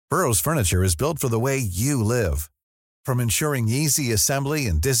Burrow's furniture is built for the way you live. From ensuring easy assembly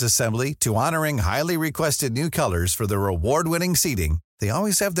and disassembly to honoring highly requested new colors for their award-winning seating, they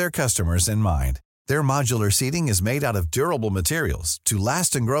always have their customers in mind. Their modular seating is made out of durable materials to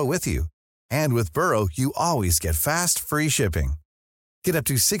last and grow with you. And with Burrow, you always get fast, free shipping. Get up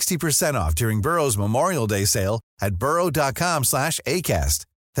to 60% off during Burrow's Memorial Day sale at burrow.com/ACAST.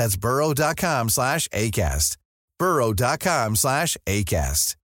 That's burrow.com/ACAST.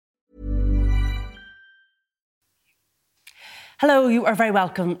 burrow.com/ACAST. Hello, you are very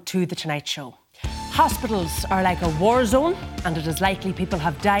welcome to The Tonight Show. Hospitals are like a war zone, and it is likely people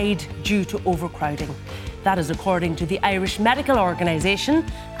have died due to overcrowding. That is according to the Irish Medical Organisation.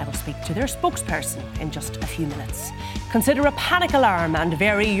 I will speak to their spokesperson in just a few minutes. Consider a panic alarm and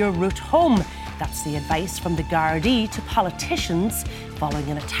vary your route home. That's the advice from the Gardaí to politicians following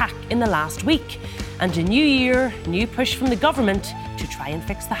an attack in the last week. And a new year, new push from the government to try and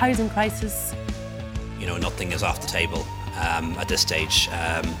fix the housing crisis. You know, nothing is off the table at this stage.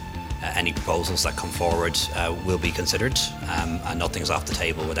 Any proposals that come forward will be considered, and nothing's off the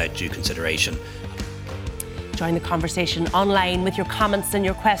table without due consideration. Join the conversation online with your comments and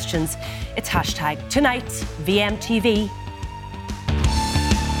your questions. It's #TonightVMTV.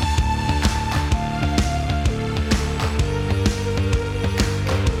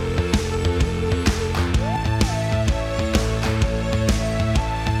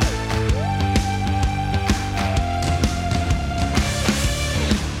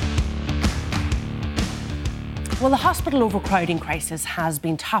 Well, the hospital overcrowding crisis has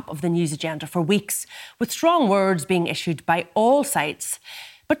been top of the news agenda for weeks, with strong words being issued by all sides.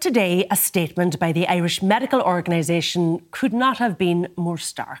 But today, a statement by the Irish Medical Organisation could not have been more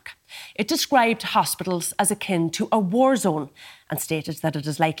stark. It described hospitals as akin to a war zone and stated that it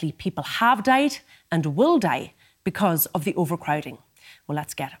is likely people have died and will die because of the overcrowding. Well,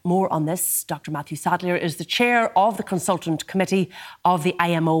 let's get more on this. Dr. Matthew Sadlier is the chair of the Consultant Committee of the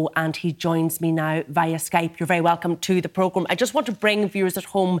IMO, and he joins me now via Skype. You're very welcome to the programme. I just want to bring viewers at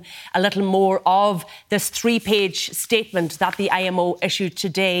home a little more of this 3-page statement that the IMO issued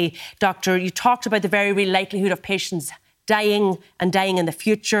today. Doctor, you talked about the very real likelihood of patients dying and dying in the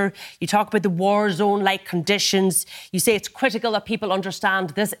future. You talk about the war zone-like conditions. You say it's critical that people understand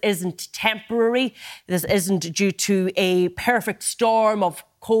this isn't temporary. This isn't due to a perfect storm of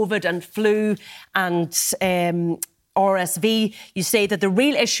COVID and flu and RSV. You say that the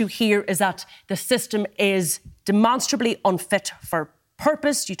real issue here is that the system is demonstrably unfit for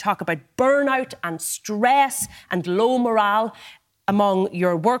purpose. You talk about burnout and stress and low morale among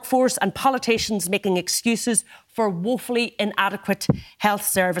your workforce and politicians making excuses for woefully inadequate health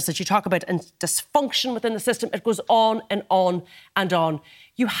services. You talk about dysfunction within the system. It goes on and on and on.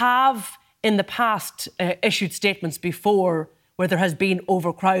 You have in the past issued statements before where there has been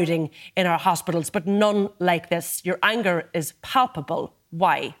overcrowding in our hospitals, but none like this. Your anger is palpable.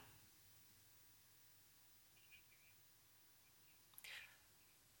 Why?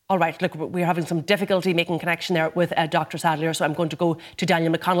 All right, look, we're having some difficulty making connection there with Dr. Sadlier, so I'm going to go to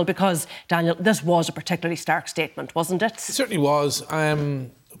Daniel McConnell because, Daniel, this was a particularly stark statement, wasn't it? It certainly was.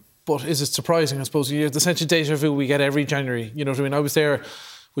 But is it surprising? I suppose the essential deja vu we get every January. You know what I mean? I was there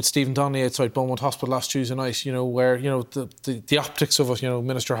with Stephen Donnelly outside Beaumont Hospital last Tuesday night, you know, where, you know, the optics of it, you know,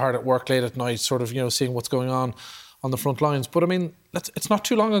 Minister hard at work late at night, sort of, you know, seeing what's going on the front lines. But I mean, it's not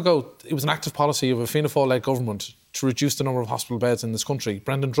too long ago, it was an active policy of a Fianna Fáil-led government to reduce the number of hospital beds in this country.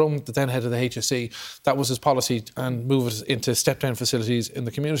 Brendan Drum, the then head of the HSE, that was his policy, and move it into step-down facilities in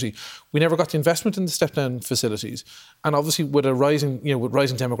the community. We never got the investment in the step-down facilities, and obviously with rising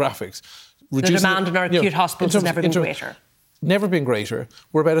demographics, the demand in our acute hospitals has never been greater. Never been greater.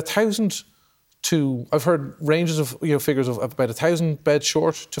 We're about 1,000 to, I've heard ranges of, you know, figures of about 1,000 beds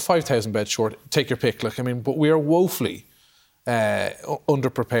short to 5,000 beds short. Take your pick. Like, I mean, but we are woefully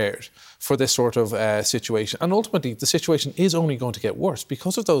underprepared for this sort of situation, and ultimately the situation is only going to get worse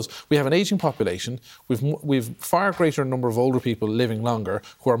because of those. We have an ageing population. We've far greater number of older people living longer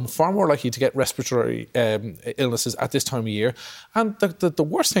who are far more likely to get respiratory illnesses at this time of year. And the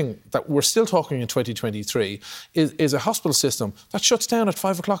worst thing that we're still talking in 2023 is a hospital system that shuts down at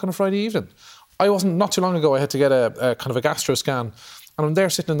 5 o'clock on a Friday evening. Not too long ago, I had to get a kind of a gastro scan. And I'm there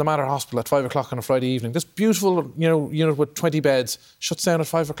sitting in the Mater Hospital at 5 o'clock on a Friday evening. This beautiful, you know, unit with 20 beds shuts down at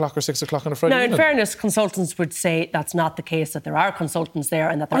 5 o'clock or 6 o'clock on a Friday evening. Now, in fairness, consultants would say that's not the case, that there are consultants there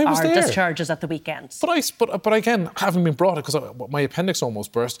and that there are discharges at the weekends. But again, having been brought, because my appendix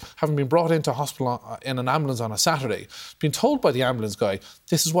almost burst, having been brought into hospital in an ambulance on a Saturday, being told by the ambulance guy,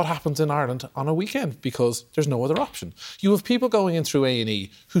 this is what happens in Ireland on a weekend because there's no other option. You have people going in through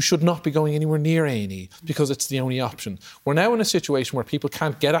A&E who should not be going anywhere near A&E because it's the only option. We're now in a situation where where people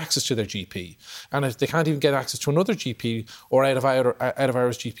can't get access to their GP, and if they can't even get access to another GP or out of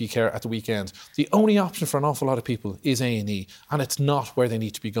hours GP care at the weekend, the only option for an awful lot of people is A&E, and it's not where they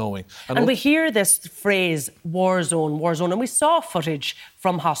need to be going. And we hear this phrase, war zone, and we saw footage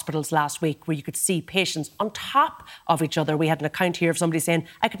from hospitals last week where you could see patients on top of each other. We had an account here of somebody saying,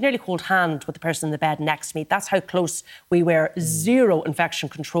 I could nearly hold hand with the person in the bed next to me. That's how close we were. Zero infection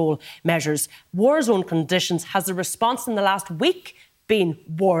control measures. War zone conditions. Has the response in the last week been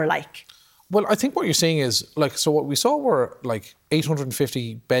warlike? Well, I think what you're seeing is, so what we saw were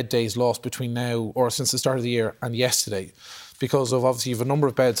 850 bed days lost between now, or since the start of the year, and yesterday, because of obviously you have a number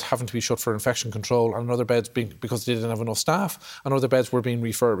of beds having to be shut for infection control, and other beds because they didn't have enough staff, and other beds were being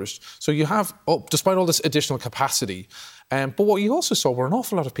refurbished. So you have, despite all this additional capacity, but what you also saw were an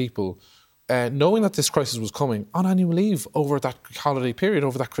awful lot of people knowing that this crisis was coming, on annual leave over that holiday period,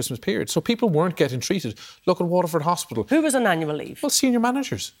 over that Christmas period. So people weren't getting treated. Look at Waterford Hospital. Who was on annual leave? Well, senior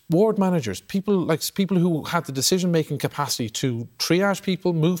managers, ward managers, people who had the decision-making capacity to triage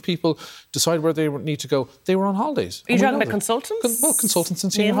people, move people, decide where they need to go. They were on holidays. Are you talking about consultants? Well, consultants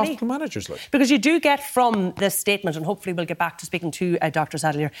and senior hospital managers. Because you do get from this statement, and hopefully we'll get back to speaking to Dr.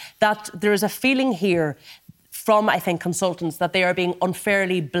 Sadlier, that there is a feeling here from, I think, consultants that they are being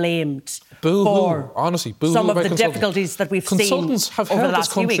unfairly blamed for some of the difficulties that we've seen over the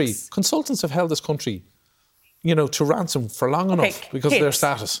last few weeks. Consultants have held this country, to ransom for long enough because of their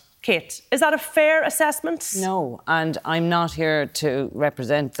status. Kate, is that a fair assessment? No, and I'm not here to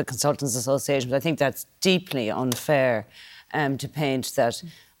represent the Consultants Association, but I think that's deeply unfair to paint that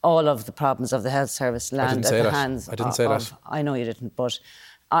all of the problems of the health service land at the hands of... I didn't say that. I know you didn't, but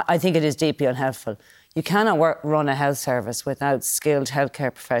I think it is deeply unhelpful. You cannot run a health service without skilled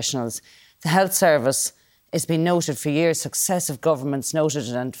healthcare professionals. The health service has been noted for years. Successive governments noted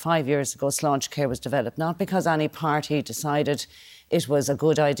it, and 5 years ago, Sláintecare was developed, not because any party decided it was a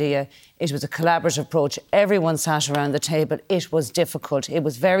good idea. It was a collaborative approach. Everyone sat around the table. It was difficult. It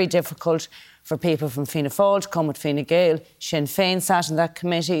was very difficult for people from Fianna Fáil to come with Fine Gael. Sinn Féin sat in that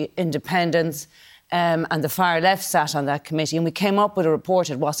committee, Independents, and the far left sat on that committee. And we came up with a report.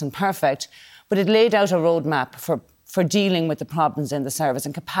 It wasn't perfect, but it laid out a roadmap for dealing with the problems in the service,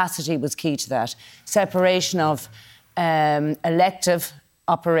 and capacity was key to that. Separation of elective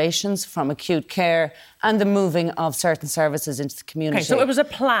operations from acute care and the moving of certain services into the community. Okay, so it was a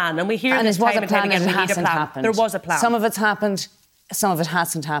plan, and we hear and this it was time a plan, and again, and it hasn't happened. There was a plan. Some of it's happened, some of it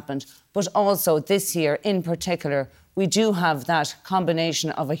hasn't happened. But also this year in particular, we do have that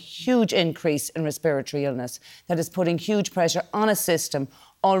combination of a huge increase in respiratory illness that is putting huge pressure on a system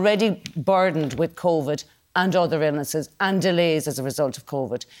already burdened with COVID and other illnesses and delays as a result of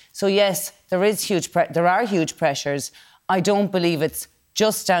COVID. So yes, there are huge pressures. I don't believe it's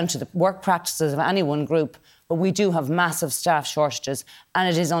just down to the work practices of any one group, but we do have massive staff shortages, and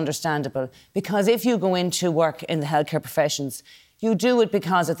it is understandable. Because if you go into work in the healthcare professions, you do it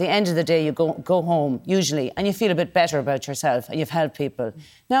because at the end of the day you go home, usually, and you feel a bit better about yourself and you've helped people.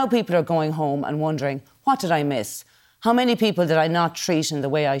 Now people are going home and wondering, what did I miss? How many people did I not treat in the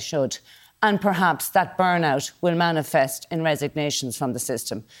way I should? And perhaps that burnout will manifest in resignations from the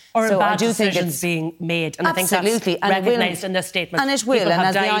system. Or in bad decisions being made. And absolutely. I think that's recognised in this statement. And it will. People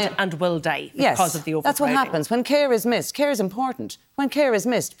have died and will die because of the overcrowding. That's what happens. When care is missed, care is important. When care is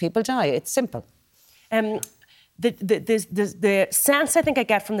missed, people die. It's simple. The sense I think I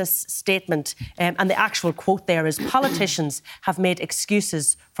get from this statement and the actual quote there is politicians have made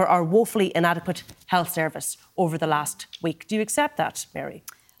excuses for our woefully inadequate health service over the last week. Do you accept that, Mary?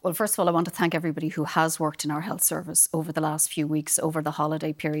 Well, first of all, I want to thank everybody who has worked in our health service over the last few weeks, over the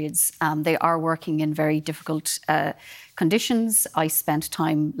holiday periods. They are working in very difficult conditions. I spent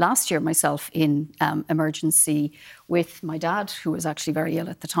time last year myself in emergency with my dad, who was actually very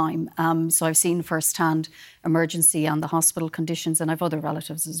ill at the time. So I've seen firsthand emergency and the hospital conditions, and I've other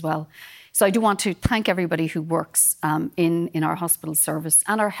relatives as well. So I do want to thank everybody who works in our hospital service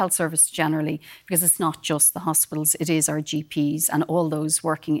and our health service generally, because it's not just the hospitals, it is our GPs and all those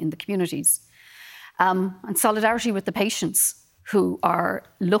working in the communities. And solidarity with the patients who are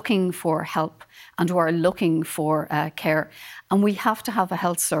looking for help and who are looking for care. And we have to have a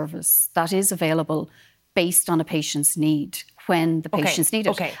health service that is available based on a patient's need when the patients need it.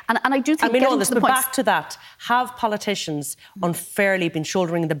 Okay. And I do think... And we know this, but back to that, have politicians unfairly been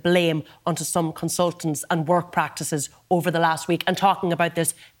shouldering the blame onto some consultants and work practices over the last week and talking about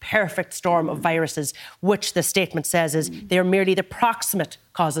this perfect storm of viruses, which the statement says is they're merely the proximate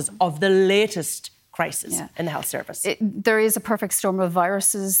causes of the latest crisis in the health service? There is a perfect storm of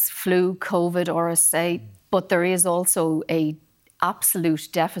viruses, flu, COVID, RSA, but there is also a absolute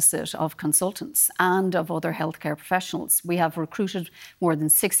deficit of consultants and of other healthcare professionals. We have recruited more than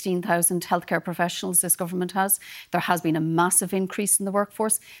 16,000 healthcare professionals, this government has. There has been a massive increase in the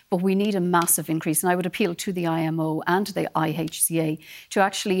workforce, but we need a massive increase. And I would appeal to the IMO and to the IHCA to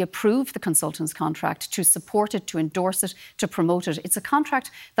actually approve the consultants contract, to support it, to endorse it, to promote it. It's a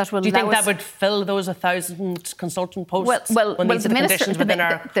contract that will. Do you think that would fill those 1,000 consultant posts when these are the conditions within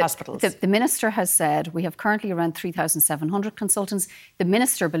our hospitals? The Minister has said we have currently around 3,700 consultants. The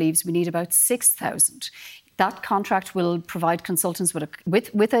Minister believes we need about 6,000. That contract will provide consultants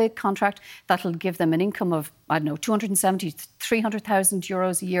with a contract that will give them an income of, 270,000 to 300,000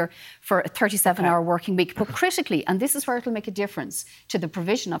 euros a year for a 37-hour working week. But critically, and this is where it'll make a difference to the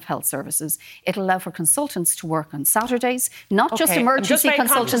provision of health services, it'll allow for consultants to work on Saturdays, not just emergency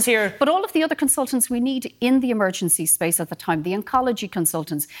consultants, but all of the other consultants we need in the emergency space at the time, the oncology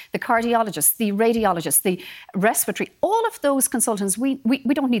consultants, the cardiologists, the radiologists, the respiratory, all of those consultants, we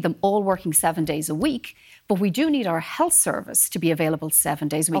don't need them all working 7 days a week, but we do need our health service to be available 7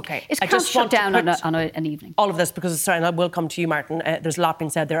 days a week. It can't shut down on an evening. All of this, because, and I will come to you, Martin, there's a lot being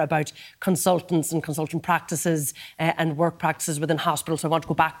said there about consultants and consultant practices and work practices within hospitals. So I want to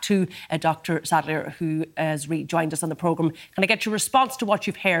go back to Dr. Sadler, who has rejoined us on the programme. Can I get your response to what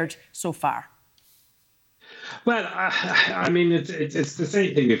you've heard so far? Well, I mean, it's the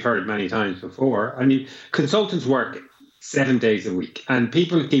same thing we've heard many times before. I mean, consultants work 7 days a week, and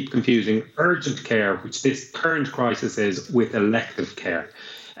people keep confusing urgent care, which this current crisis is, with elective care.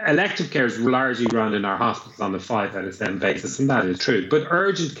 Elective care is largely run in our hospitals on a 5 out of 7 basis, and that is true. But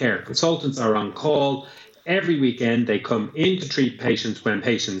urgent care, consultants are on call every weekend. They come in to treat patients when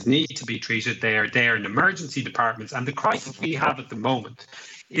patients need to be treated. They are there in emergency departments. And the crisis we have at the moment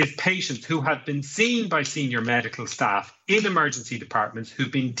is patients who have been seen by senior medical staff in emergency departments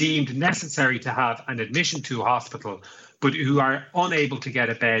who've been deemed necessary to have an admission to a hospital, but who are unable to get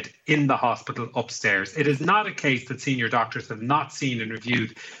a bed in the hospital upstairs. It is not a case that senior doctors have not seen and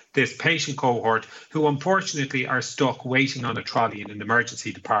reviewed this patient cohort who unfortunately are stuck waiting on a trolley in an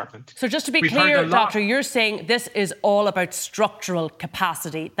emergency department. So just to be clear, Doctor, you're saying this is all about structural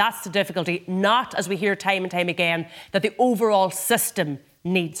capacity. That's the difficulty, not, as we hear time and time again, that the overall system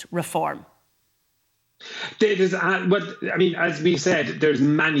needs reform. It is, as we said, there's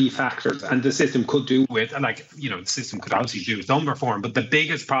many factors, and the system could do with, the system could obviously do some reform, but the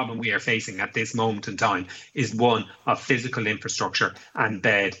biggest problem we are facing at this moment in time is one of physical infrastructure and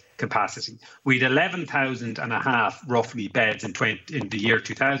bed capacity. We had 11,500 roughly beds in the year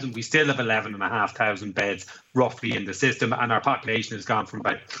 2000. We still have 11,500 beds roughly in the system, and our population has gone from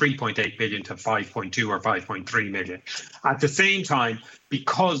about 3.8 million to 5.2 or 5.3 million. At the same time,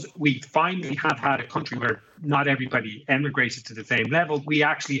 because we finally have had a country where not everybody emigrated to the same level, we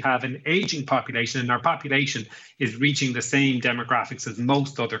actually have an aging population, and our population is reaching the same demographics as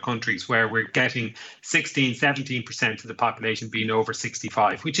most other countries, where we're getting 17% of the population being over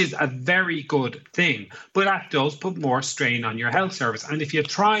 65, which is a very good thing. But that does put more strain on your health service. And if you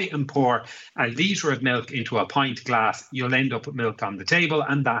try and pour a litre of milk into a pint glass, you'll end up with milk on the table,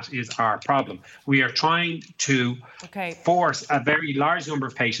 and that is our problem. We are trying to force a very large number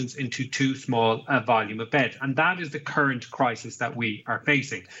of patients into too small a volume of bed. And that is the current crisis that we are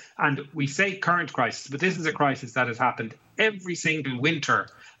facing. And we say current crisis, but this is a crisis that has happened every single winter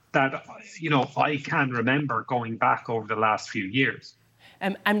that, I can remember going back over the last few years.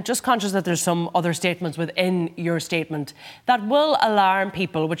 I'm just conscious that there's some other statements within your statement that will alarm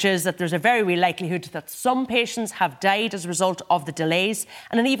people, which is that there's a very real likelihood that some patients have died as a result of the delays,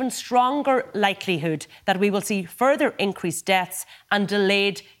 and an even stronger likelihood that we will see further increased deaths and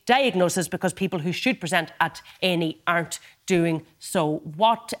delayed diagnosis because people who should present at A&E aren't doing so.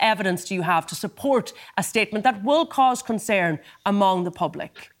 What evidence do you have to support a statement that will cause concern among the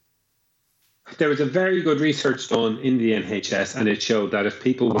public? There was a very good research done in the NHS, and it showed that if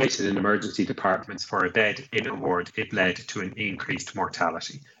people waited in emergency departments for a bed in a ward, it led to an increased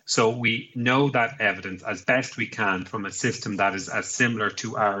mortality. So we know that evidence as best we can from a system that is as similar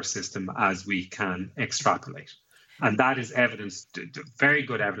to our system as we can extrapolate. And that is evidence, very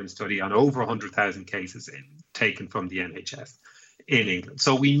good evidence study on over 100,000 cases taken from the NHS in England.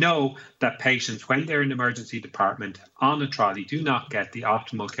 So we know that patients, when they're in an emergency department on a trolley, do not get the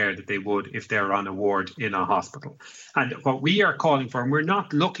optimal care that they would if they're on a ward in a hospital. And what we are calling for, and we're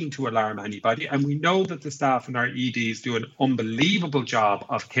not looking to alarm anybody, and we know that the staff in our EDs do an unbelievable job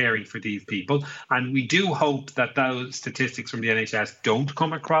of caring for these people, and we do hope that those statistics from the NHS don't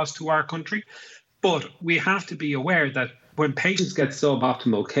come across to our country. But we have to be aware that when patients get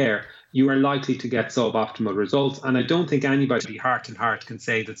suboptimal care, you are likely to get suboptimal results. And I don't think anybody heart and heart can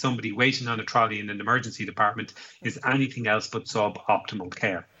say that somebody waiting on a trolley in an emergency department is anything else but suboptimal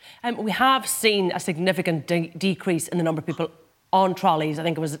care. We have seen a significant decrease in the number of people on trolleys. I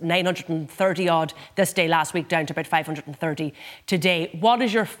think it was 930 odd this day last week, down to about 530 today. What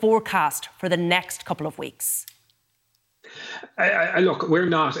is your forecast for the next couple of weeks? Look, we're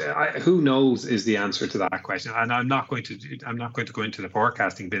not. Who knows is the answer to that question, and I'm not going to go into the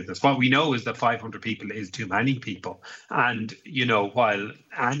forecasting business. What we know is that 500 people is too many people, and while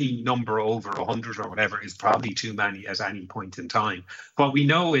any number over 100 or whatever is probably too many at any point in time, what we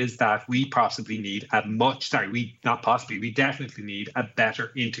know is that we possibly need we definitely need a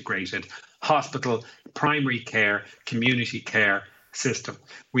better integrated hospital, primary care, community care system.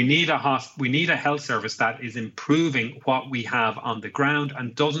 We need a health service that is improving what we have on the ground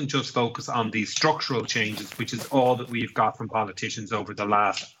and doesn't just focus on these structural changes, which is all that we've got from politicians over the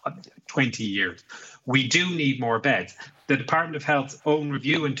last 20 years. We do need more beds. The Department of Health's own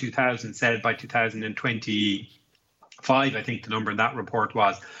review in 2000 said by 2025, I think the number in that report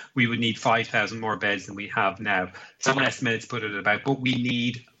was, we would need 5,000 more beds than we have now. Some estimates put it about, but we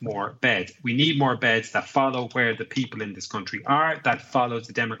need more beds. We need more beds that follow where the people in this country are, that follows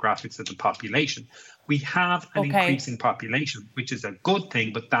the demographics of the population. We have an increasing population, which is a good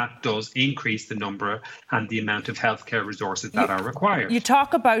thing, but that does increase the number and the amount of healthcare resources that are required. You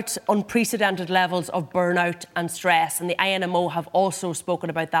talk about unprecedented levels of burnout and stress, and the INMO have also spoken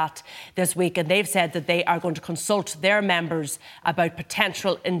about that this week, and they've said that they are going to consult their members about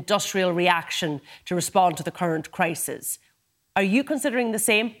potential industrial reaction to respond to the current crisis. Are you considering the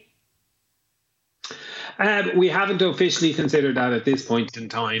same? We haven't officially considered that at this point in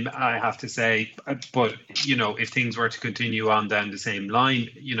time, I have to say. But, if things were to continue on down the same line,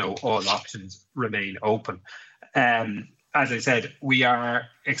 all options remain open. As I said, we are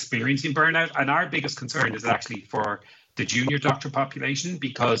experiencing burnout, and our biggest concern is actually for the junior doctor population,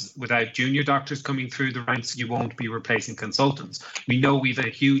 because without junior doctors coming through the ranks, you won't be replacing consultants. We know we've a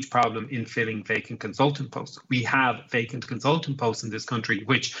huge problem in filling vacant consultant posts. We have vacant consultant posts in this country,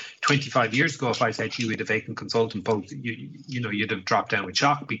 which 25 years ago, if I said to you we had a vacant consultant post, you'd have dropped down with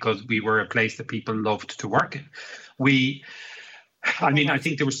shock, because we were a place that people loved to work in. I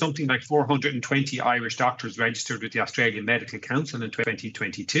think there was something like 420 Irish doctors registered with the Australian Medical Council in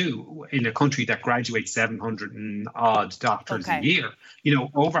 2022 in a country that graduates 700 and odd doctors a year.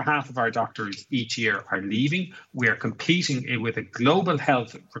 Over half of our doctors each year are leaving. We are competing with a global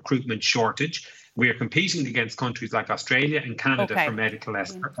health recruitment shortage. We are competing against countries like Australia and Canada for medical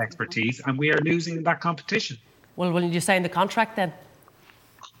expertise, and we are losing in that competition. Well, will you sign the contract then?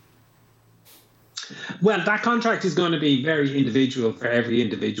 Well, that contract is going to be very individual for every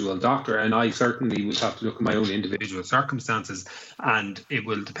individual doctor, and I certainly would have to look at my own individual circumstances, and it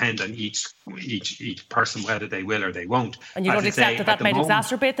will depend on each person whether they will or they won't. And you don't accept that might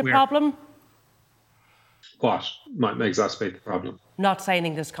exacerbate the problem? What might exacerbate the problem? Not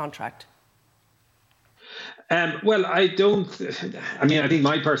signing this contract. Well, I think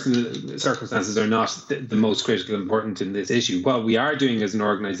my personal circumstances are not the most critical and important in this issue. What we are doing as an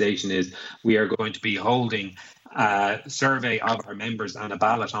organisation is we are going to be holding a survey of our members and a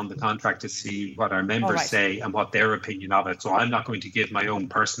ballot on the contract to see what our members say and what their opinion of it. So I'm not going to give my own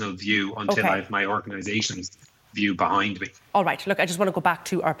personal view until I have my organisation's view behind me. All right. Look, I just want to go back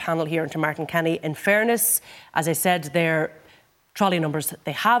to our panel here and to Martin Kenny. In fairness, as I said, their trolley numbers,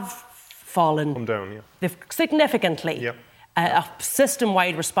 they have fallen. Come down, They've significantly. Yep. A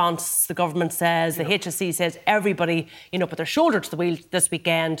system-wide response, the government says, the HSE says, everybody, put their shoulder to the wheel this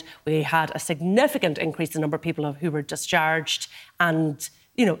weekend. We had a significant increase in the number of people who were discharged, and,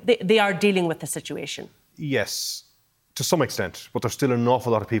 they are dealing with the situation. Yes, to some extent, but there's still an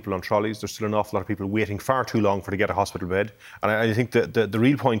awful lot of people on trolleys. There's still an awful lot of people waiting far too long to get a hospital bed. And I think that the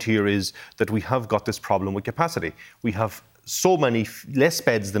real point here is that we have got this problem with capacity. We have so many less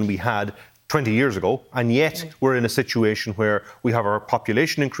beds than we had 20 years ago, and yet we're in a situation where we have our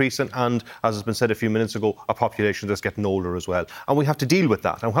population increasing and, as has been said a few minutes ago, a population that's getting older as well. And we have to deal with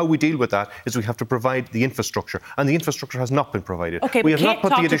that. And how we deal with that is we have to provide the infrastructure, and the infrastructure has not been provided. We have not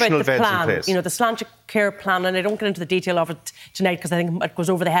put the additional beds in place. The Sláinte Care plan, and I don't get into the detail of it tonight because I think it goes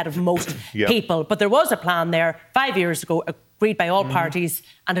over the head of most people, but there was a plan there 5 years ago, agreed by all parties,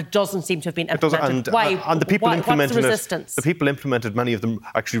 and it doesn't seem to have been implemented. Why? And the people implementing what's the resistance? The people implemented, many of them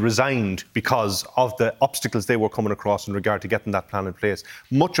actually resigned because of the obstacles they were coming across in regard to getting that plan in place.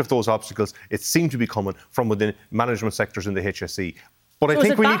 Much of those obstacles, it seemed to be coming from within management sectors in the HSE. But I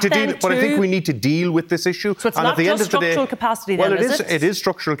think we need to deal. But I think we need to deal with this issue. So it's not just structural capacity. Then, it is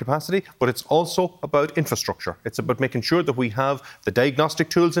structural capacity, but it's also about infrastructure. It's about making sure that we have the diagnostic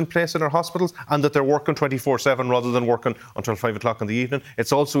tools in place in our hospitals and that they're working 24/7 rather than working until 5 o'clock in the evening.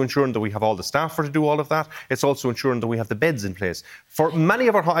 It's also ensuring that we have all the staff to do all of that. It's also ensuring that we have the beds in place. For many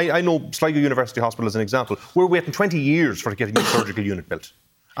of our, I know Sligo University Hospital as an example. We're waiting 20 years for getting a new surgical unit built.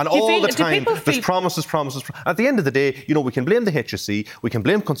 And all the time, there's promises. At the end of the day, we can blame the HSE, we can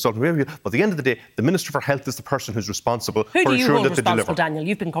blame consultant review, but at the end of the day, the Minister for Health is the person who's responsible for ensuring that they deliver. Daniel?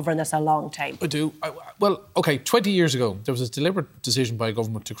 You've been covering this a long time. I do. 20 years ago, there was a deliberate decision by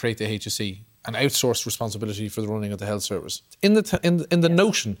government to create the HSE and outsource responsibility for the running of the health service. In the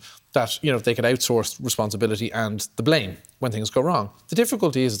notion that they could outsource responsibility and the blame when things go wrong. The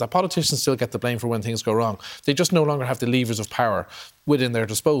difficulty is that politicians still get the blame for when things go wrong. They just no longer have the levers of power within their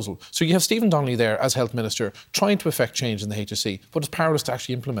disposal. So you have Stephen Donnelly there as Health Minister trying to effect change in the HSE, but is powerless to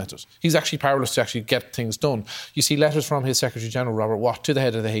actually implement it. He's actually powerless to actually get things done. You see letters from his Secretary General, Robert Watt, to the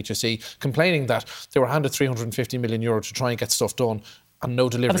head of the HSE complaining that they were handed €350 million to try and get stuff done and no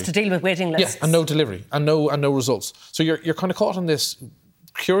delivery. That was to deal with waiting lists. Yeah, and no delivery and no results. So you're kind of caught in this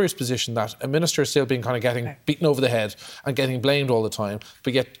curious position that a minister is still being kind of getting beaten over the head and getting blamed all the time,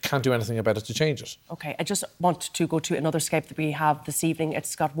 but yet can't do anything about it to change it. OK, I just want to go to another Skype that we have this evening. It's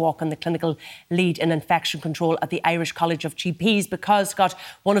Scott Walken, the clinical lead in infection control at the Irish College of GPs, because, Scott,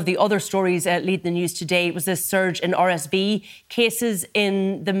 one of the other stories leading the news today was this surge in RSV cases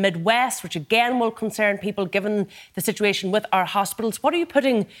in the Midwest, which again will concern people given the situation with our hospitals. What are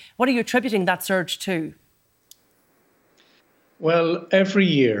you attributing that surge to? Well, every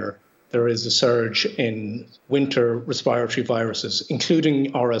year there is a surge in winter respiratory viruses,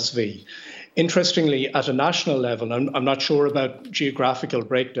 including RSV. Interestingly, at a national level, I'm not sure about geographical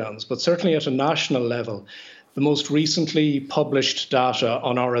breakdowns, but certainly at a national level, the most recently published data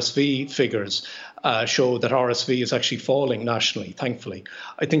on RSV figures show that RSV is actually falling nationally, thankfully.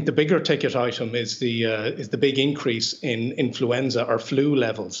 I think the bigger ticket item is the big increase in influenza or flu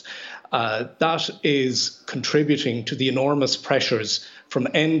levels. That is contributing to the enormous pressures from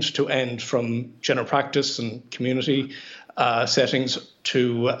end to end, from general practice and community settings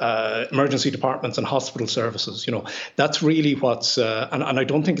to emergency departments and hospital services. That's really what's and I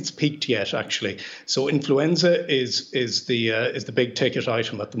don't think it's peaked yet, actually. So influenza is the big ticket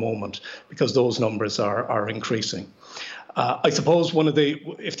item at the moment, because those numbers are increasing. I suppose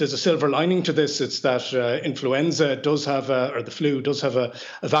if there's a silver lining to this, it's that influenza does have, or the flu does have a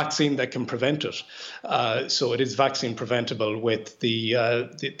vaccine that can prevent it. So it is vaccine preventable with the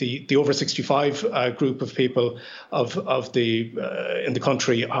over 65 group of people in the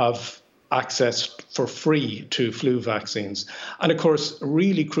country have access for free to flu vaccines. And of course, a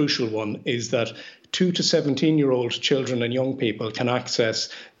really crucial one is that 2 to 17-year-old children and young people can access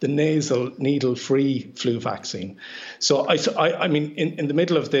the nasal needle-free flu vaccine. So I mean, in the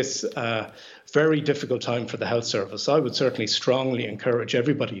middle of this very difficult time for the health service, I would certainly strongly encourage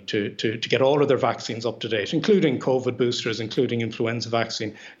everybody to get all of their vaccines up to date, including COVID boosters, including influenza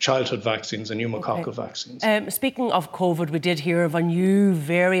vaccine, childhood vaccines and pneumococcal vaccines. Speaking of COVID, we did hear of a new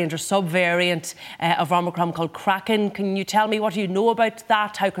variant or subvariant of Omicron called Kraken. Can you tell me what you know about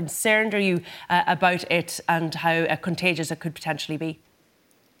that? How concerned are you about it, and how contagious it could potentially be?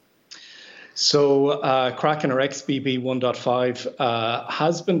 So Kraken, or XBB 1.5,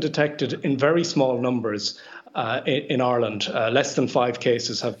 has been detected in very small numbers in Ireland. Less than 5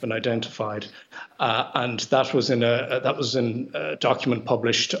 cases have been identified, and that was in a document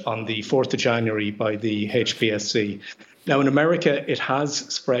published on the 4th of January by the HPSC. Now, in America, it has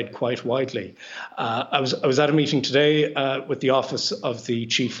spread quite widely. I was at a meeting today with the Office of the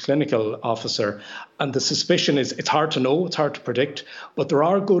Chief Clinical Officer, and the suspicion is it's hard to know, it's hard to predict, but there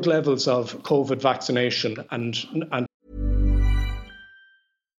are good levels of COVID vaccination and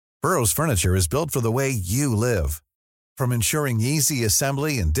Burrow's furniture is built for the way you live. From ensuring easy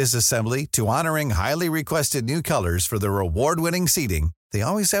assembly and disassembly to honoring highly requested new colors for their award-winning seating, they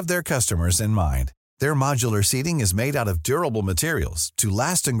always have their customers in mind. Their modular seating is made out of durable materials to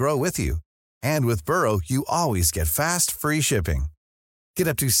last and grow with you. And with Burrow, you always get fast, free shipping. Get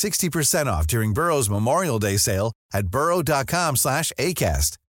up to 60% off during Burrow's Memorial Day sale at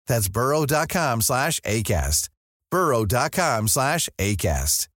burrow.com/ACAST. That's burrow.com/ACAST.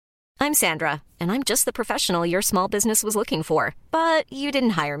 burrow.com/ACAST. I'm Sandra, and I'm just the professional your small business was looking for. But you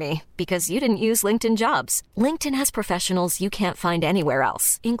didn't hire me because you didn't use LinkedIn Jobs. LinkedIn has professionals you can't find anywhere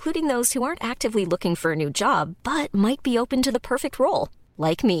else, including those who aren't actively looking for a new job, but might be open to the perfect role,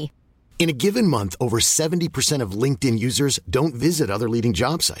 like me. In a given month, over 70% of LinkedIn users don't visit other leading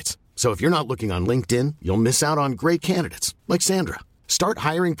job sites. So if you're not looking on LinkedIn, you'll miss out on great candidates, like Sandra. Start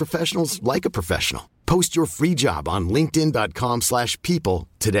hiring professionals like a professional. Post your free job on linkedin.com/people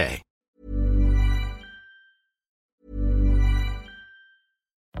today.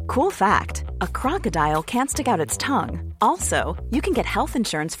 Cool fact, a crocodile can't stick out its tongue. Also, you can get health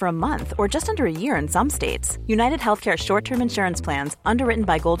insurance for a month or just under a year in some states. United Healthcare short-term insurance plans, underwritten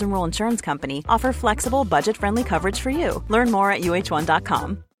by Golden Rule Insurance Company, offer flexible, budget-friendly coverage for you. Learn more at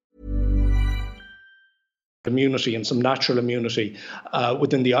uh1.com. Immunity and some natural immunity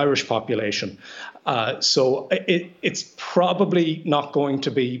within the Irish population. So it's probably not going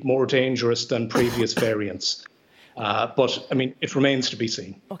to be more dangerous than previous variants. But, I mean, it remains to be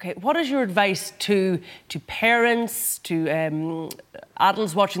seen. OK, what is your advice to parents, to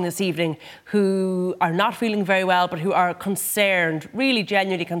adults watching this evening who are not feeling very well but who are concerned, really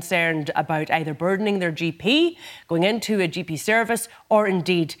genuinely concerned about either burdening their GP, going into a GP service, or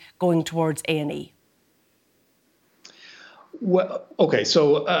indeed going towards A&E? Well, OK,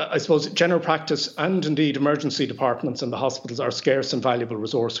 so I suppose general practice and indeed emergency departments in the hospitals are a scarce and valuable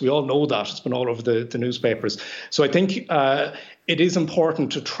resource. We all know that. It's been all over the newspapers. So I think it is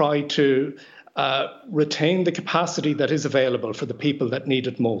important to try to retain the capacity that is available for the people that need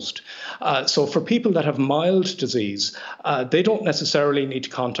it most. So for people that have mild disease, they don't necessarily need to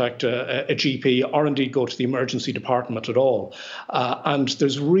contact a GP or indeed go to the emergency department at all. And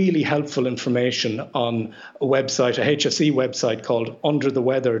there's really helpful information on a website, a HSE website called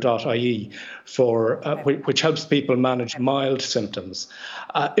undertheweather.ie, which helps people manage mild symptoms.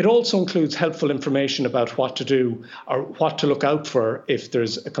 It also includes helpful information about what to do or what to look out for if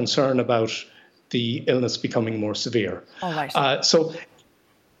there's a concern about the illness becoming more severe. All right.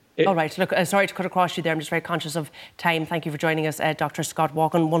 All right. Look, sorry to cut across you there. I'm just very conscious of time. Thank you for joining us, Dr. Scott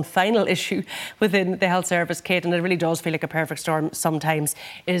Walken. One final issue within the health service, Kate, and it really does feel like a perfect storm sometimes,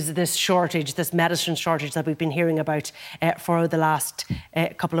 is this shortage, this medicine shortage that we've been hearing about for the last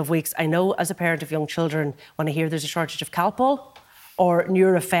couple of weeks. I know as a parent of young children, when I hear there's a shortage of Calpol or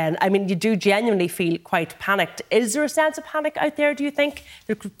Nurofen, I mean, you do genuinely feel quite panicked. Is there a sense of panic out there, do you think?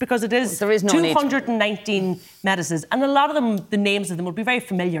 Because there is no 219 medicines, and a lot of them, the names of them, will be very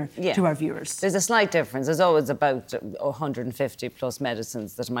familiar to our viewers. There's a slight difference. There's always about 150 plus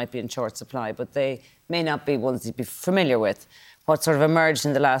medicines that might be in short supply, but they may not be ones you'd be familiar with. What sort of emerged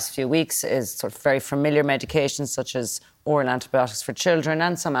in the last few weeks is sort of very familiar medications such as oral antibiotics for children,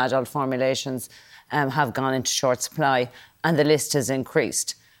 and some adult formulations have gone into short supply, and the list has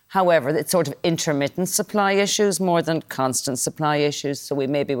increased. However, it's sort of intermittent supply issues more than constant supply issues. So we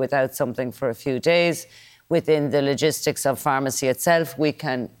may be without something for a few days. Within the logistics of pharmacy itself, we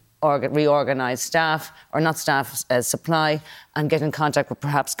can reorganise staff, or not staff, supply, and get in contact with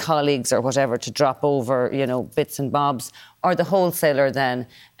perhaps colleagues or whatever to drop over, bits and bobs. Or the wholesaler then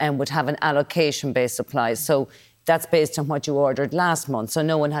would have an allocation-based supply. So that's based on what you ordered last month, so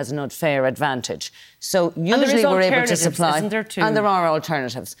no one has an unfair advantage. So usually we're able to supply, isn't there too? And there are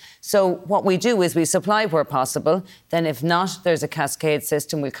alternatives. So what we do is we supply where possible. Then if not, there's a cascade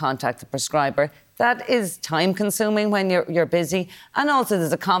system. We contact the prescriber. That is time-consuming when you're busy. And also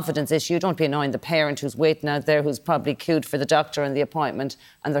there's a confidence issue. Don't be annoying the parent who's waiting out there, who's probably queued for the doctor and the appointment,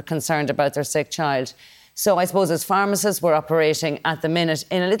 and they're concerned about their sick child. So I suppose as pharmacists, we're operating at the minute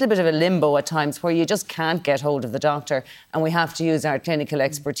in a little bit of a limbo at times where you just can't get hold of the doctor, and we have to use our clinical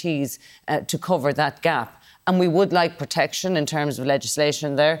expertise to cover that gap. And we would like protection in terms of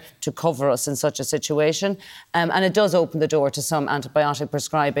legislation there to cover us in such a situation. And it does open the door to some antibiotic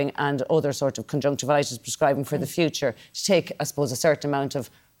prescribing and other sort of conjunctivitis prescribing for the future to take, I suppose, a certain amount of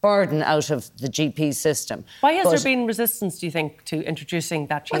burden out of the GP system. Why has there been resistance, do you think, to introducing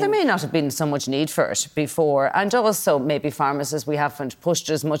that change? Well, there may not have been so much need for it before. And also, maybe pharmacists, we haven't pushed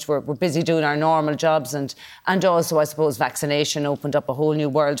as much. We're busy doing our normal jobs. And also, I suppose, vaccination opened up a whole new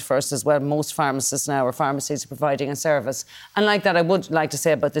world for us as well. Most pharmacists now, or pharmacies, are providing a service. And like that, I would like to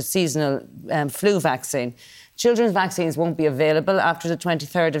say about the seasonal flu vaccine. Children's vaccines won't be available after the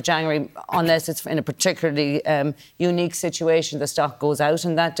 23rd of January unless it's in a particularly unique situation. The stock goes out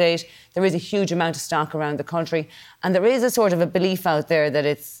on that date. There is a huge amount of stock around the country. And there is a sort of a belief out there that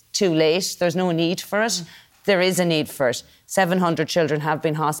it's too late. There's no need for it. There is a need for it. 700 children have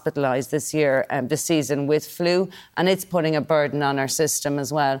been hospitalised this year, this season, with flu, and it's putting a burden on our system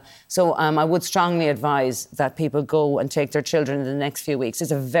as well. So I would strongly advise that people go and take their children in the next few weeks.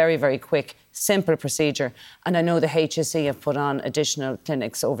 It's a very, very quick, simple procedure, and I know the HSE have put on additional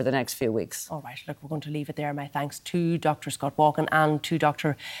clinics over the next few weeks. All right, look, we're going to leave it there. My thanks to Dr. Scott Walken and to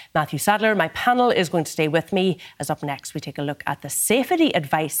Dr. Matthew Sadler. My panel is going to stay with me, as up next we take a look at the safety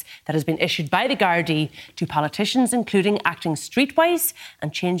advice that has been issued by the Gardaí to politicians, including acting streetwise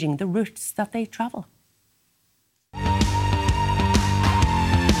and changing the routes that they travel.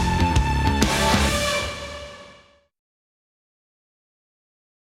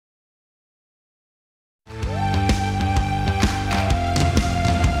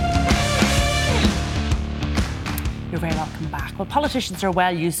 back. Well, politicians are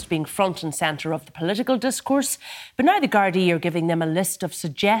well used to being front and centre of the political discourse, but now the Gardaí are giving them a list of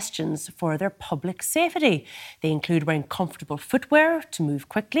suggestions for their public safety. They include wearing comfortable footwear to move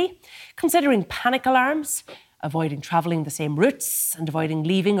quickly, considering panic alarms, avoiding travelling the same routes and avoiding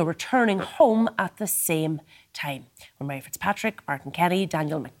leaving or returning home at the same time. Well, Mary Fitzpatrick, Martin Kenny,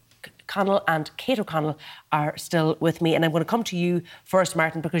 Daniel McConnell and Kate O'Connell are still with me. And I'm going to come to you first,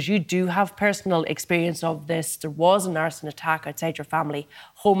 Martin, because you do have personal experience of this. There was an arson attack outside your family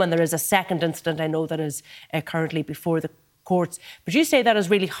home, and there is a second incident I know that is currently before the courts. But you say that has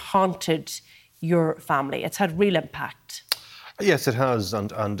really haunted your family. It's had real impact. Yes, it has,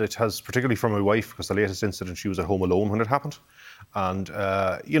 and it has, particularly for my wife, because the latest incident, she was at home alone when it happened. And,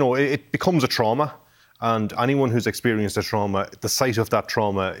 it becomes a trauma. And anyone who's experienced a trauma, the sight of that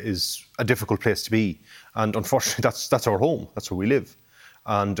trauma is a difficult place to be. And unfortunately, that's our home. That's where we live.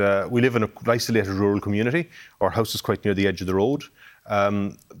 And we live in an isolated rural community. Our house is quite near the edge of the road.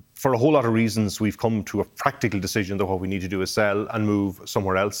 For a whole lot of reasons, we've come to a practical decision that what we need to do is sell and move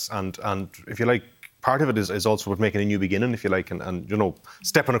somewhere else. And if you like, part of it is also about making a new beginning, if you like, and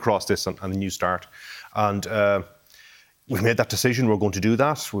stepping across this and a new start. And we've made that decision. We're going to do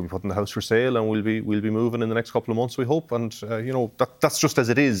that. We'll be putting the house for sale, and we'll be moving in the next couple of months, we hope. And that's just as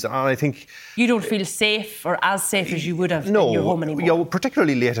it is. And I think you don't feel safe or as safe as you would have in your home anymore. No,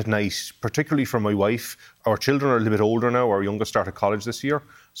 particularly late at night. Particularly for my wife. Our children are a little bit older now. Our youngest started college this year,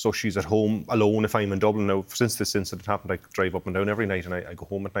 so she's at home alone. If I'm in Dublin now, since this incident happened, I drive up and down every night, and I go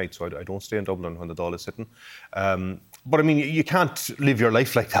home at night, so I don't stay in Dublin when the Dáil is sitting. But I mean, you can't live your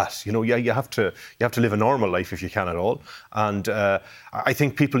life like that. You have to live a normal life if you can at all. And I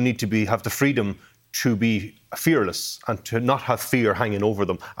think people need to have the freedom to be fearless and to not have fear hanging over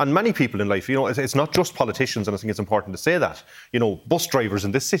them. And many people in life, it's not just politicians, and I think it's important to say that. Bus drivers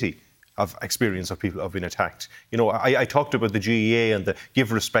in this city have experience of people have been attacked. I talked about the GEA and the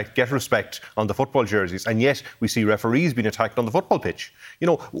give respect, get respect on the football jerseys, and yet we see referees being attacked on the football pitch.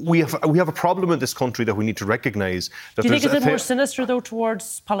 We have a problem in this country that we need to recognise. Do you think it's more sinister though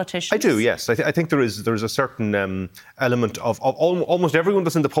towards politicians? I do, yes. I think there is a certain element of almost everyone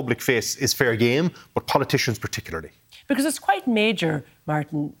that's in the public face is fair game, but politicians particularly. Because it's quite major,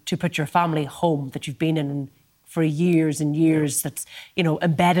 Martin, to put your family home that you've been in for years and years, that's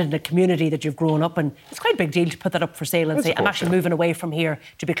embedded in a community that you've grown up in. It's quite a big deal to put that up for sale and say, I'm actually moving away from here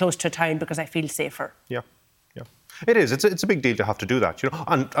to be close to a town because I feel safer. Yeah. It is. It's a big deal to have to do that,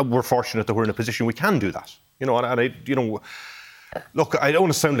 and we're fortunate that we're in a position we can do that, Look, I don't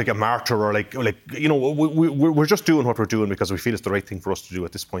want to sound like a martyr or we're just doing what we're doing because we feel it's the right thing for us to do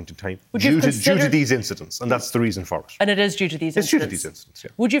at this point in time, due to these incidents, and that's the reason for it. And it is due to these incidents? It's due to these incidents,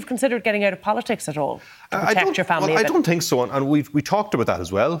 yeah. Would you have considered getting out of politics at all to protect your family? I don't think so, and we talked about that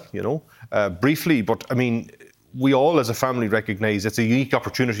as well, briefly, but I mean, we all as a family recognise it's a unique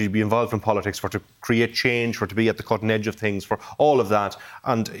opportunity to be involved in politics, for to create change, for to be at the cutting edge of things, for all of that.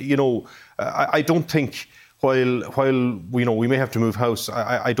 And, I don't think, while we may have to move house,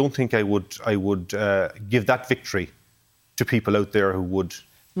 I don't think I would give that victory to people out there who would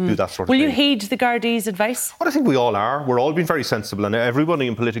do that sort of thing. Will you heed the Gardaí's advice? Well, I think we all are. We're all being very sensible, and everybody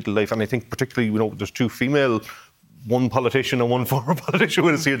in political life, and I think particularly, there's two female, one politician and one former politician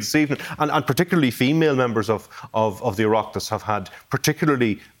with us here this evening, and particularly female members of the Oireachtas have had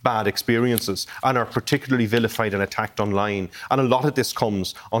particularly bad experiences and are particularly vilified and attacked online. And a lot of this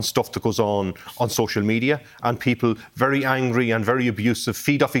comes on stuff that goes on social media, and people very angry and very abusive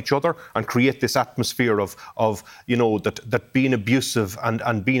feed off each other and create this atmosphere of that being abusive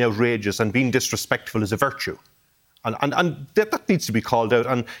and being outrageous and being disrespectful is a virtue. And that needs to be called out.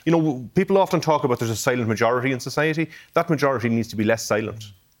 And, people often talk about there's a silent majority in society. That majority needs to be less silent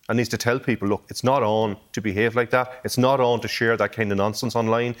and needs to tell people, look, it's not on to behave like that. It's not on to share that kind of nonsense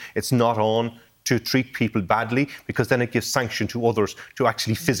online. It's not on to treat people badly, because then it gives sanction to others to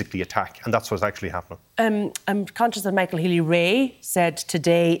actually physically attack. And that's what's actually happening. I'm conscious that Michael Healy-Rae said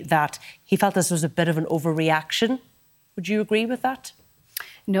today that he felt this was a bit of an overreaction. Would you agree with that?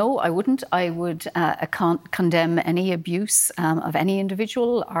 No, I wouldn't. I would condemn any abuse of any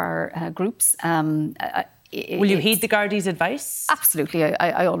individual or groups. Will you heed the Gardaí's advice? Absolutely,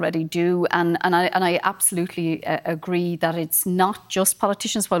 I already do, and I absolutely agree that it's not just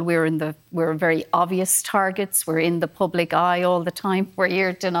politicians. While we're very obvious targets, we're in the public eye all the time. We're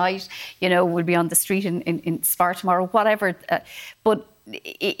here tonight, we'll be on the street in Spar tomorrow, whatever. But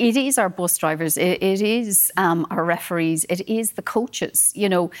it is our bus drivers, it is our referees, it is the coaches, I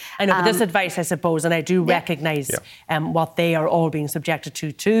know, but this advice, I suppose, and I do recognise what they are all being subjected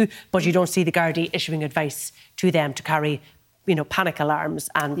to too, but you don't see the Gardaí issuing advice to them to carry panic alarms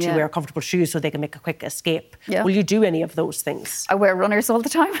and to wear comfortable shoes so they can make a quick escape. Yeah. Will you do any of those things? I wear runners all the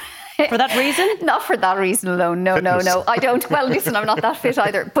time. For that reason? Not for that reason alone. No. I don't. Well, listen, I'm not that fit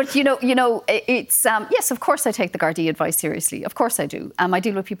either. But it's yes, of course I take the Gardaí advice seriously. Of course I do. I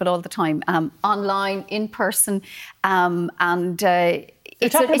deal with people all the time, online, in person, and.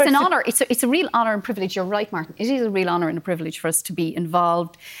 It's an honour. It's a real honour and privilege. You're right, Martin. It is a real honour and a privilege for us to be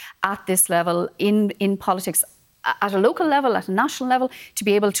involved at this level in politics, at a local level, at a national level, to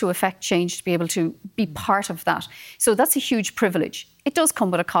be able to affect change, to be able to be part of that. So that's a huge privilege. It does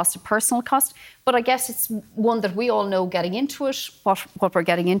come with a cost, a personal cost, but I guess it's one that we all know getting into it, what we're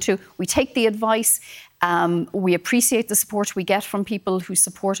getting into. We take the advice. We appreciate the support we get from people who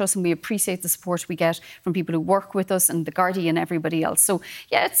support us, and we appreciate the support we get from people who work with us and the Gardaí and everybody else. So,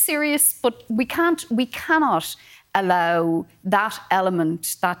 yeah, it's serious, but we cannot allow that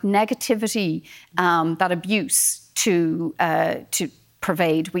element, that negativity, that abuse to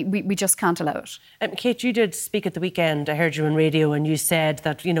pervade. We just can't allow it. Kate, you did speak at the weekend. I heard you on radio and you said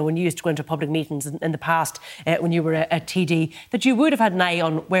that, when you used to go into public meetings in the past, when you were a TD, that you would have had an eye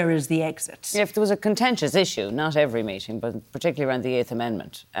on where is the exit. If there was a contentious issue, not every meeting, but particularly around the 8th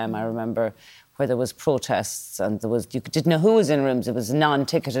Amendment. I remember where there was protests and you didn't know who was in rooms. It was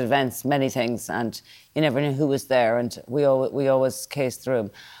non-ticketed events, many things, and you never knew who was there, and we always cased through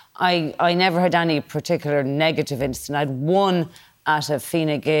them. I never had any particular negative incident. I had one at a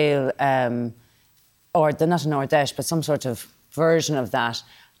Fine Gael, or not an Ordesh, but some sort of version of that.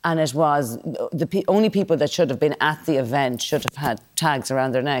 And it was the only people that should have been at the event should have had tags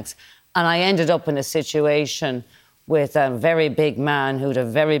around their necks. And I ended up in a situation with a very big man who had a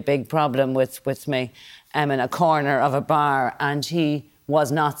very big problem with me in a corner of a bar, and he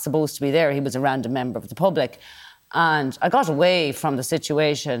was not supposed to be there. He was a random member of the public. And I got away from the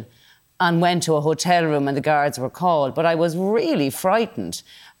situation and went to a hotel room, and the guards were called. But I was really frightened.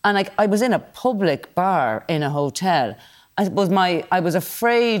 And I was in a public bar in a hotel. I was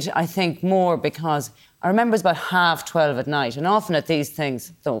afraid, I think, more because I remember it was about 12:30 at night. And often at these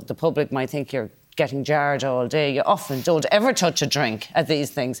things, though the public might think you're getting jarred all day, you often don't ever touch a drink at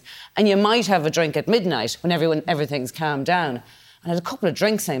these things. And you might have a drink at midnight when everything's calmed down. And I had a couple of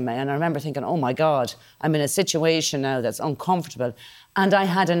drinks in me, and I remember thinking, oh my God, I'm in a situation now that's uncomfortable. And I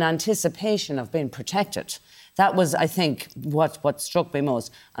had an anticipation of being protected. That was, I think, what struck me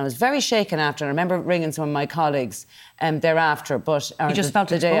most. I was very shaken after, and I remember ringing some of my colleagues thereafter. You just felt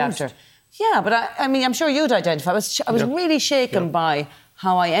the exposed. day after. Yeah, but I mean, I'm sure you'd identify. I was really shaken by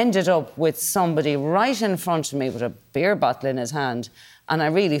how I ended up with somebody right in front of me with a beer bottle in his hand, and I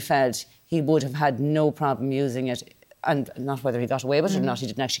really felt he would have had no problem using it, and not whether he got away with it or not, he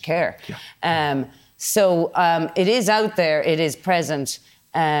didn't actually care. Yeah. So it is out there, it is present.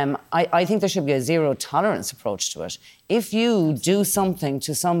 I think there should be a zero tolerance approach to it. If you do something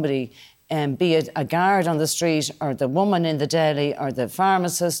to somebody, be it a guard on the street or the woman in the deli or the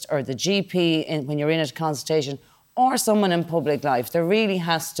pharmacist or the GP when you're in a consultation or someone in public life, there really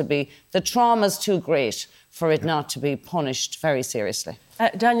has to be, the trauma's too great for it not to be punished very seriously.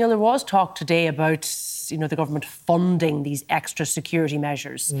 Daniel, there was talk today about the government funding these extra security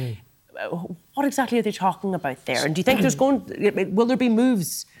measures. What exactly are they talking about there? And do you think will there be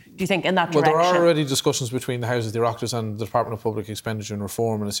moves, do you think, in that direction? Well, there are already discussions between the Houses, the Oireachtas and the Department of Public Expenditure and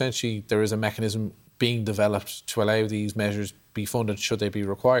Reform, and essentially there is a mechanism being developed to allow these measures be funded should they be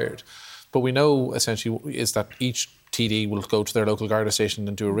required. But we know essentially is that each TD will go to their local Garda station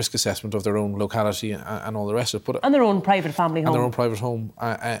and do a risk assessment of their own locality and all the rest of it. And their own private family home. And their own private home.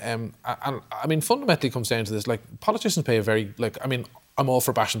 And I mean, fundamentally it comes down to this, politicians pay a very, I'm all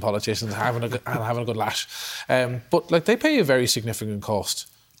for bashing politicians and having a good lash. But they pay a very significant cost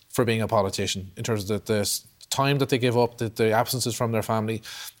for being a politician in terms of the time that they give up, the absences from their family.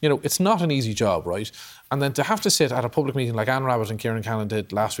 It's not an easy job, right? And then to have to sit at a public meeting like Anne Rabbitte and Kieran Callan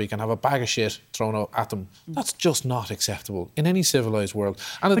did last week and have a bag of shit thrown at them, that's just not acceptable in any civilised world.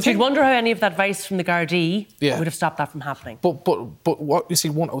 But you'd wonder how any of that advice from the Gardaí would have stopped that from happening. But what you see,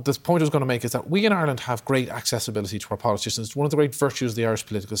 the point I was going to make is that we in Ireland have great accessibility to our politicians. It's one of the great virtues of the Irish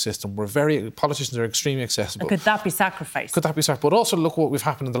political system. Politicians are extremely accessible. And could that be sacrificed? But also look what we've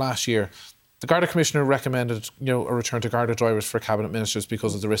happened in the last year. The Garda Commissioner recommended, a return to Garda drivers for cabinet ministers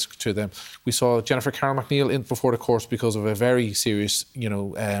because of the risk to them. We saw Jennifer Carroll McNeil in before the courts because of a very serious,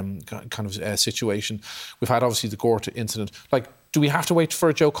 situation. We've had obviously the Gorta incident. Do we have to wait for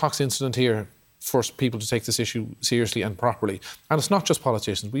a Joe Cox incident here for people to take this issue seriously and properly. And it's not just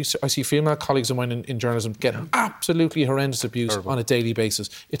politicians. I see female colleagues of mine in journalism get absolutely horrendous abuse on a daily basis.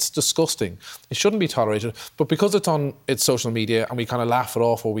 It's disgusting. It shouldn't be tolerated. But because it's social media and we kind of laugh it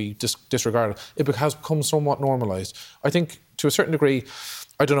off or we disregard it, it has become somewhat normalised. I think to a certain degree,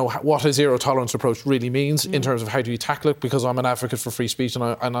 I don't know what a zero tolerance approach really means in terms of how do you tackle it, because I'm an advocate for free speech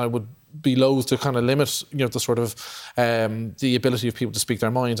and I would be loath to kind of limit, the sort of the ability of people to speak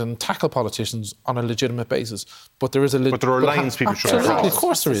their minds and tackle politicians on a legitimate basis. But there is but there are lines people should cross. Absolutely, of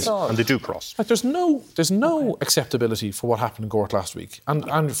course there is, and they do cross. Like there's no acceptability for what happened in Gort last week,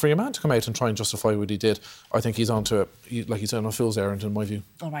 and for your man to come out and try and justify what he did, I think he's on a fool's errand in my view.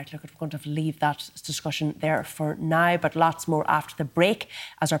 All right, look, we're going to have to leave that discussion there for now, but lots more after the break,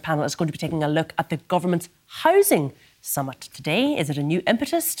 as our panel is going to be taking a look at the government's housing summit today. Is it a new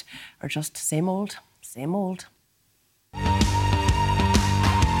impetus or just same old, same old?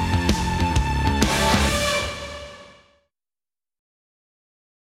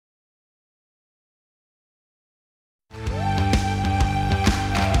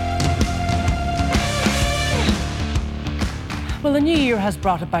 Well, the new year has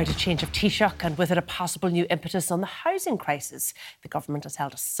brought about a change of Taoiseach and with it a possible new impetus on the housing crisis. The government has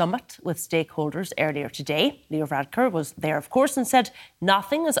held a summit with stakeholders earlier today. Leo Varadkar was there, of course, and said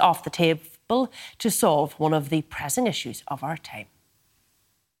nothing is off the table to solve one of the pressing issues of our time.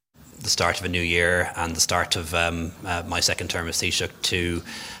 The start of a new year and the start of my second term as Taoiseach to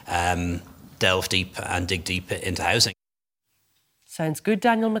delve deep and dig deep into housing. Sounds good,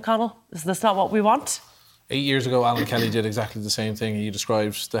 Daniel McConnell. Is this not what we want? 8 years ago, Alan Kelly did exactly the same thing. He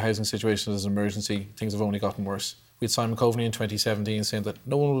described the housing situation as an emergency. Things have only gotten worse. We had Simon Coveney in 2017 saying that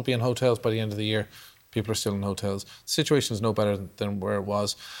no one will be in hotels by the end of the year. People are still in hotels. The situation is no better than where it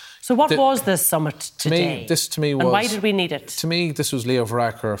was. So what was this summit today? To me was... And why did we need it? To me, this was Leo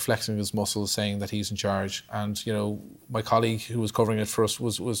Varadkar flexing his muscles, saying that he's in charge. And, my colleague who was covering it for us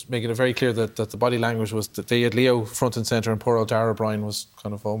was making it very clear that the body language was that they had Leo front and centre and poor old Darragh O'Brien was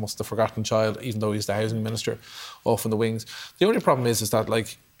kind of almost the forgotten child, even though he's the housing minister off in the wings. The only problem is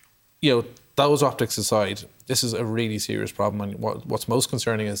that, those optics aside, this is a really serious problem. And what's most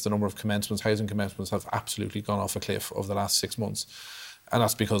concerning is the number of housing commencements have absolutely gone off a cliff over the last 6 months. And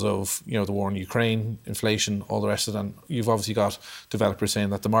that's because of, the war in Ukraine, inflation, all the rest of it. And you've obviously got developers saying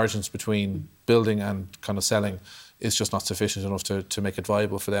that the margins between building and kind of selling is just not sufficient enough to make it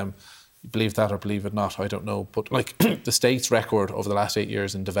viable for them. Believe that or believe it not, I don't know. But the state's record over the last 8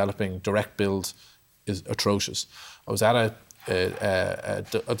 years in developing direct build is atrocious. I was at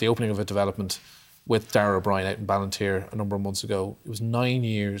the opening of a development with Darragh O'Brien out in Ballantyre a number of months ago. It was 9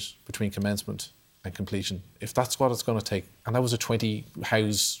 years between commencement and completion. If that's what it's going to take, and that was a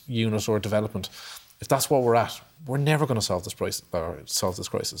 20-house unit or development, if that's what we're at, we're never going to solve this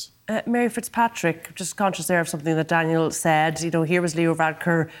crisis. Mary Fitzpatrick, just conscious there of something that Daniel said. Here was Leo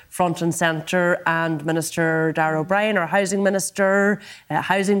Varadkar front and centre, and Minister Darragh O'Brien, our housing minister,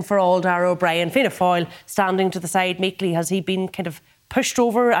 Housing for All Darragh O'Brien, Fianna Fáil standing to the side meekly. Has he been kind of pushed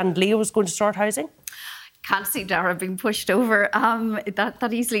over and Leo is going to start housing? Can't see Darragh being pushed over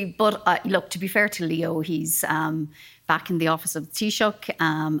that easily. But look, to be fair to Leo, he's back in the office of Taoiseach.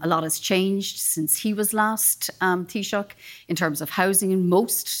 A lot has changed since he was last Taoiseach in terms of housing, and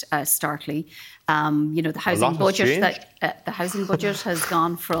most starkly, the housing budget has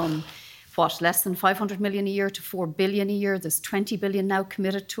gone from less than 500 million a year to 4 billion a year. There's 20 billion now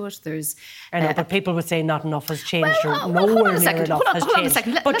committed to it. I know, but people would say not enough has changed, or nowhere near enough has changed. Hold on a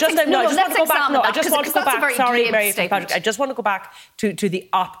second. But I just want to go back. Sorry, Mary Fitzpatrick. I just want to go back to the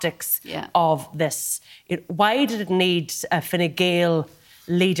optics of this. Why did it need a Fine Gael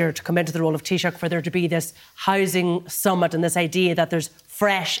leader to come into the role of Taoiseach for there to be this housing summit and this idea that there's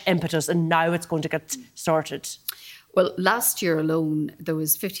fresh impetus and now it's going to get sorted? Well, last year alone, there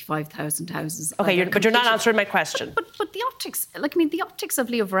was 55,000 houses. OK, but you're not answering my question. But the optics, the optics of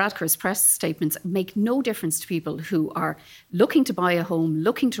Leo Varadkar's press statements make no difference to people who are looking to buy a home,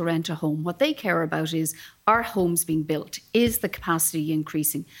 looking to rent a home. What they care about is, are homes being built? Is the capacity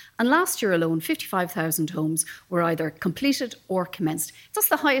increasing? And last year alone, 55,000 homes were either completed or commenced. That's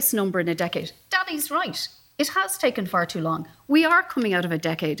the highest number in a decade. Danny's right. It has taken far too long. We are coming out of a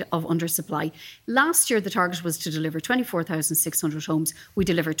decade of undersupply. Last year, the target was to deliver 24,600 homes. We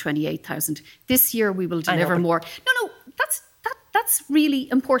delivered 28,000. This year, we will deliver more. No, that's really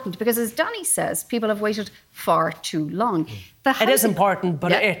important because, as Danny says, people have waited far too long. It is important,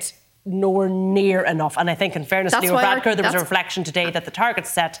 but nowhere near enough. And I think, in fairness to Leo Varadkar, there was a reflection today that the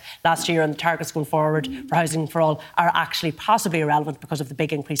targets set last year and the targets going forward for Housing for All are actually possibly irrelevant because of the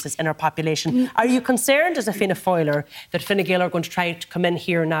big increases in our population. Are you concerned as a Fianna Fáiler that Fine Gael are going to try to come in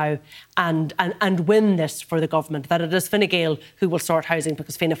here now and win this for the government, that it is Fine Gael who will sort housing,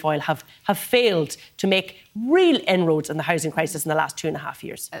 because Fianna Fáil have failed to make real inroads in the housing crisis in the last 2.5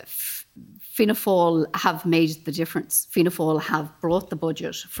 years? Fianna Fáil have made the difference. Fianna Fáil have brought the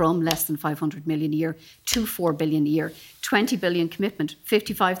budget from less than 500 million a year to 4 billion a year. 20 billion commitment,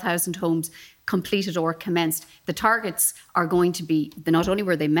 55,000 homes completed or commenced. The targets are going to be, not only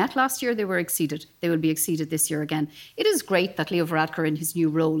were they met last year, they were exceeded. They will be exceeded this year again. It is great that Leo Varadkar in his new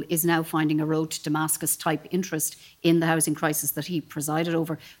role is now finding a road to Damascus type interest in the housing crisis that he presided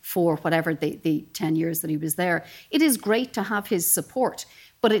over for whatever the 10 years that he was there. It is great to have his support,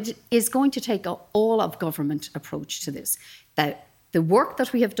 but it is going to take an all-of-government approach to this. That the work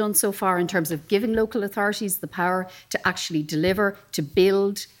that we have done so far in terms of giving local authorities the power to actually deliver, to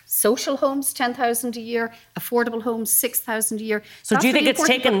build social homes, 10,000 a year, affordable homes, 6,000 a year. So do you think it's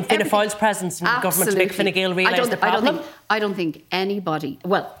taken Fianna Fáil's presence in the government to make Fine Gael realise the problem? I don't think anybody...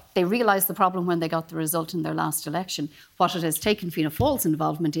 Well, they realised the problem when they got the result in their last election. What it has taken Fianna Fáil's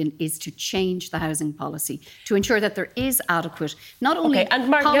involvement in is to change the housing policy, to ensure that there is adequate, not only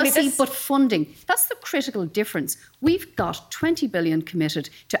policy, but funding. That's the critical difference. We've got 20 billion committed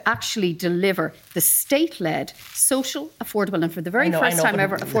to actually deliver the state-led, social, affordable, and for the very first time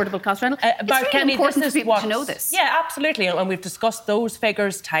ever, affordable cost rental. It's really important for people to know this. Yeah, absolutely. And we've discussed those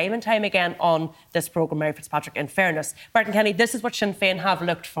figures time and time again on this programme, Mary Fitzpatrick, in fairness. Martin Kenny, this is what Sinn Féin have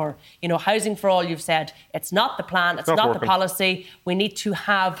looked for. You know, Housing for All, you've said, it's not the plan, it's not the policy. We need to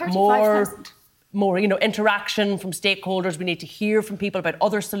have more, interaction from stakeholders. We need to hear from people about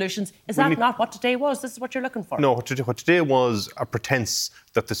other solutions. Is that not what today was? This is what you're looking for? No, what today was a pretence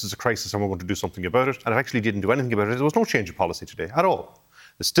that this is a crisis and we're going to do something about it. And it actually didn't do anything about it. There was no change of policy today at all.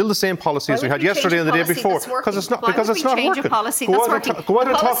 It's still the same policy as we had yesterday and the day before. Because it's not working. Go out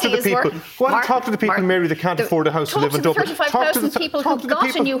and talk to the people. Go out and talk to the people, Mary, that can't afford a house to live in Dublin. Talk to the 35,000 people who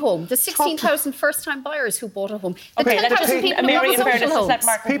got a new home. The 16,000 first-time buyers who bought a home. The 10,000 people who have social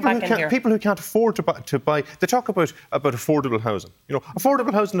homes. People who can't afford to buy. They talk about affordable housing.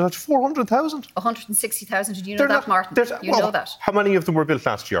 Affordable housing that's 400,000. 160,000. Did you know that, Martin? You know that. How many of them were built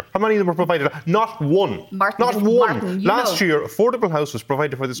last year? How many of them were provided? Not one. Not one. Last year, affordable house was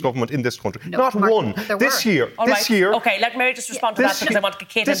provided for this government in this country. Not one. This year. OK, let Mary just respond to that because I want to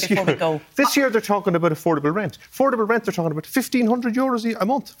get Kate in before we go. This year they're talking about affordable rent. Affordable rent, they're talking about €1,500 a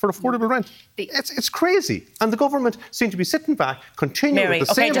month for affordable rent. It's crazy. And the government seem to be sitting back, continuing with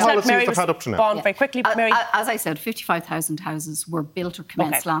the same policies they've had up to now. Very quickly, Mary. As I said, 55,000 houses were built or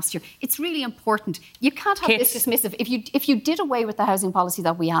commenced last year. It's really important. You can't have this dismissive. If you did away with the housing policy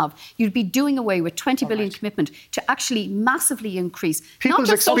that we have, you'd be doing away with 20 billion commitment to actually massively increase. People's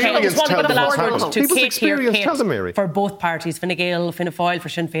experience tells them, Mary. For both parties, Fine Gael, Fianna Fáil, for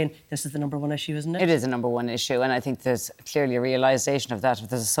Sinn Féin, this is the number one issue, isn't it? It is the number one issue, and I think there's clearly a realisation of that if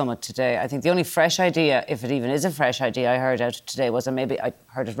there's a summit today. I think the only fresh idea, if it even is a fresh idea, I heard out today was, and maybe I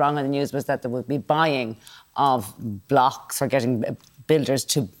heard it wrong on the news, was that there would be buying of blocks or getting builders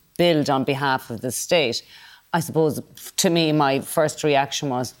to build on behalf of the state. I suppose, to me, my first reaction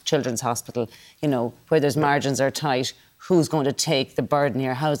was Children's Hospital, where there's margins are tight. Who's going to take the burden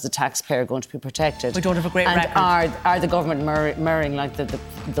here? How's the taxpayer going to be protected? We don't have a great record. Are the government mirroring like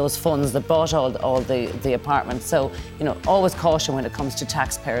those funds that bought all the apartments? So, always caution when it comes to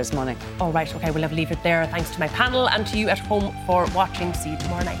taxpayers' money. All right, OK, we'll leave it there. Thanks to my panel and to you at home for watching. See you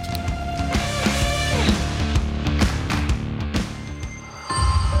tomorrow night.